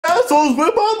dinosaurs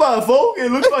went by, folk.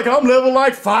 It looks like I'm level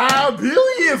like 5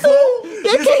 billion, folk.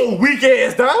 This old weak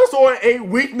ass dinosaur ain't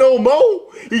weak no more.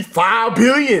 He's 5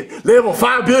 billion, level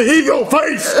 5 billion. In your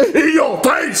face, in your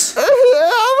face. I'm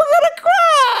gonna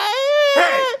cry.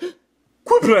 Hey,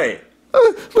 quit playing.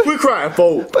 Quit crying,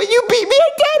 folk. But you beat me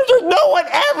at dinosaurs. No one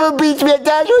ever beats me at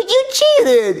dinosaurs. You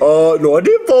cheated. No, I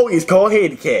didn't, folk. It's called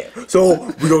handicap. So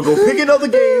we're gonna go pick another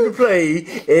game to play,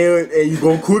 and you're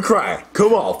gonna quit crying.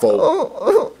 Come on, folk.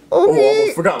 Okay. Oh, I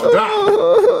almost forgot my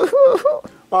job.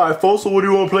 All right, folks. So what do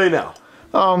you want to play now?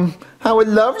 I would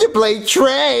love to play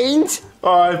trains.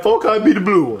 All right, folk. I'll be the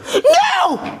blue one.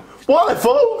 No! Why,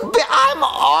 folk? I'm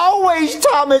always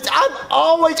Thomas. I'm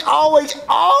always Thomas.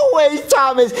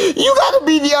 You gotta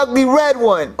be the ugly red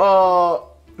one.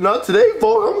 Not today,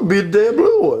 folk. I'm gonna be the damn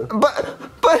blue one.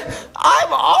 But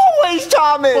I'm always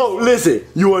Thomas. Oh, listen.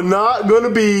 You are not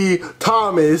gonna be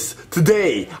Thomas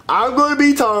today. I'm gonna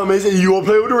be Thomas, and you gonna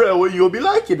play with the red one. You gonna be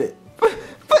liking it. But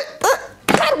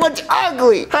that one's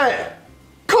ugly. Hey,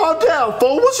 calm down,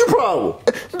 folk. What's your problem?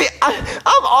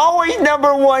 I'm always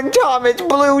 #1 Thomas.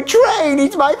 Blue Train.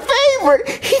 He's my favorite.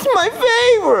 He's my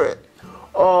favorite.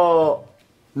 No.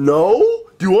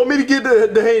 Do you want me to get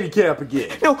the handicap again?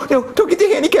 No, don't get the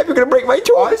handicap. You're gonna break my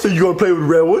toy. All right, so you're gonna play with the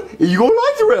red one, and you're gonna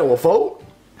like the red one, folk.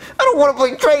 I don't want to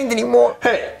play trains anymore.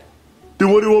 Hey,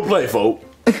 then what do you want to play, folk?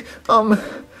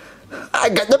 I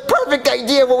got the perfect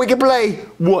idea of what we can play.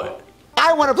 What?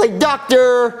 I want to play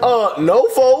doctor. No,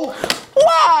 folk.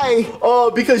 Why?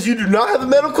 Because you do not have a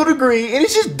medical degree, and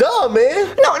it's just dumb,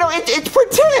 man. No, it's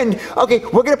pretend. Okay,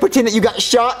 we're gonna pretend that you got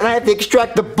shot, and I have to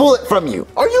extract the bullet from you.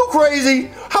 Are you crazy?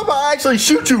 How about I actually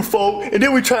shoot you, folk, and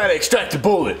then we try to extract the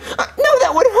bullet? No,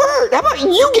 that would hurt. How about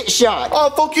you get shot?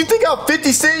 Folk, you think I'm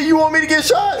 50 Cent? You want me to get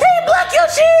shot? Hey, Black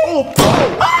Yoshi! Oh,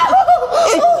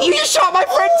 folk! You just shot my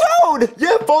friend Toad.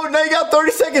 Yeah, folk. Now you got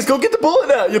 30 seconds. Go get the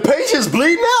bullet out. Your patient's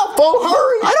bleeding out, folk.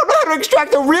 Hurry! I don't know how to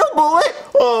extract a real bullet.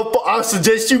 I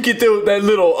suggest you get that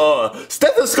little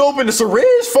stethoscope and the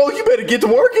syringe, folk. You better get to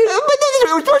working. But this is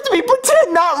supposed to be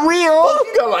pretend, not real. Folk,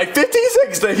 you got like 15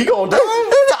 seconds that he gonna die. I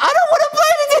don't want to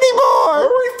play this anymore.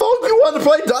 Hurry, folk. You want to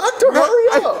play doctor? Hurry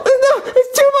up. No,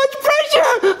 it's too much pressure.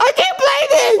 I can't play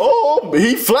this. Oh,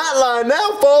 he flatlined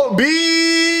now, folk.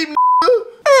 Beep.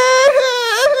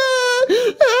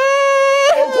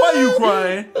 Why are you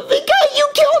crying? Because you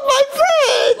killed my friend.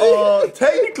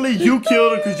 Technically you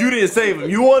killed him because you didn't save him.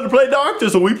 You wanted to play doctor,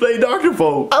 so we played doctor,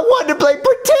 folk. I wanted to play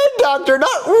pretend doctor,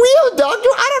 not real doctor.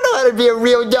 I don't know how to be a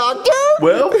real doctor.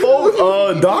 Well,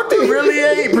 folk, doctor really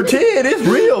ain't pretend. It's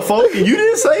real, folk, and you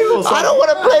didn't save him. So I don't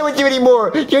want to play with you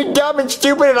anymore. You're dumb and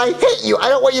stupid, and I hate you. I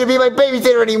don't want you to be my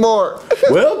babysitter anymore.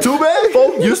 Well, too bad,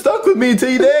 folk. You're stuck with me until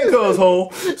your dad comes home.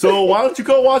 So why don't you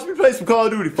come watch me play some Call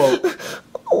of Duty, folk?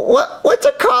 What's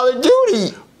a Call of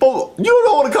Duty? Folk, you don't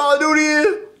know what a Call of Duty is?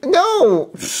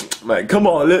 No. Man, come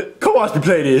on. Come watch me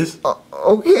play this.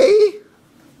 Okay.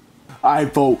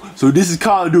 Alright, folks. So this is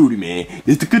Call of Duty, man.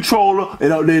 This is the controller,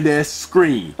 and out there, that's the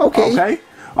screen. Okay. Okay?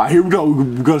 Alright, here we go.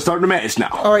 We're gonna start the match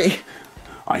now. Alright.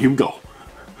 Alright, here we go.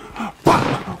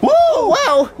 Woo!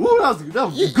 Wow. Woo, that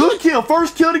was a good kill.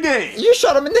 First kill of the game. You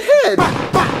shot him in the head.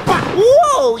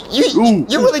 Whoa!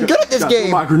 You're really good at this game.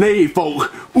 My grenade,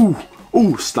 folk.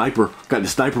 Ooh, sniper. Got the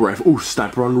sniper rifle. Ooh,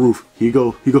 sniper on the roof. Here you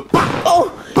go. Oh,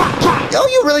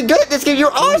 you're really good at this game.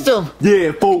 You're awesome.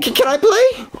 Yeah, folk. Can I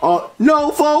play?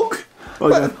 No, folk. Throw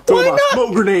why my not?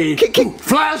 smoke grenade.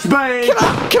 Flashbang.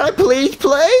 Can I please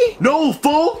play? No,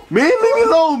 folk. Man, leave me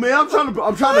alone, man. I'm trying to. I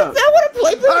want to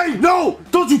play. Hey, no!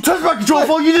 Don't you touch my controller,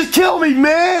 folk. You just killed me,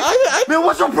 man. Man,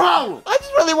 what's your problem? I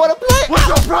just really want to play. What's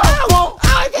your problem, folk?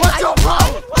 What's your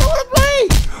problem? I want to play.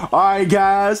 Alright,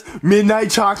 guys. Midnight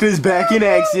Chocolate is back in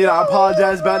action. I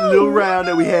apologize about the little round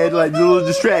that we had, like, a little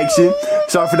distraction.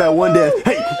 Sorry for that one death.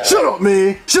 Hey, shut up,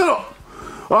 man. Shut up.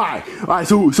 Alright,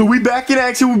 so we back in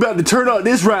action. We about to turn up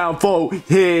this round, folks.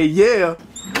 Hey, yeah.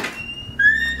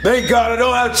 Thank God I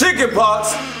don't have chicken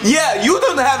pox. Yeah, you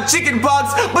don't have chicken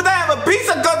pox, but I have a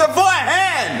pizza cutter for a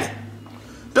hand.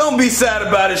 Don't be sad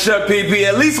about it, Chef PP.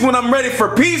 At least when I'm ready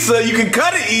for pizza, you can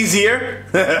cut it easier.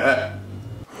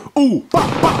 Ooh,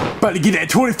 about to get that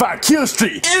 25 kill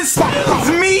streak. Excuse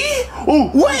me? Ooh.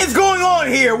 What is going on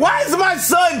here? Why is my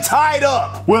son tied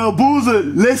up? Well, Boozer,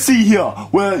 let's see here.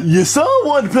 Well, your son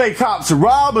wanted to play cops and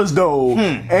robbers, though.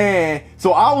 And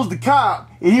so I was the cop,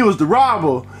 and he was the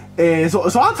robber. And so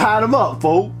I tied him up,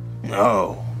 folks.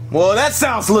 Oh, well, that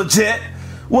sounds legit.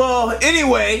 Well,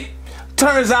 anyway,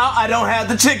 turns out I don't have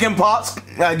the chicken pox.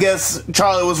 I guess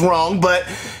Charlie was wrong, but,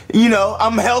 you know,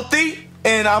 I'm healthy.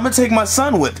 And I'm gonna take my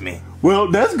son with me.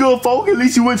 Well, that's good, folk. At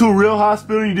least you went to a real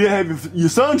hospital and you didn't have your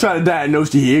son trying to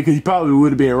diagnose you here, because he probably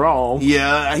would have been wrong.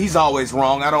 Yeah, he's always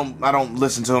wrong. I don't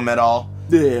listen to him at all.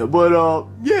 Yeah, but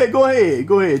yeah, go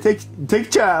ahead. Take a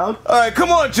child. All right, come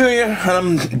on, Junior.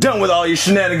 I'm done with all your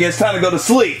shenanigans. Time to go to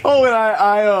sleep. Oh, and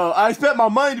I expect my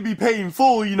money to be paid in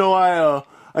full. You know, I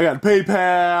got a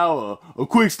PayPal, a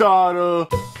Quick Starter.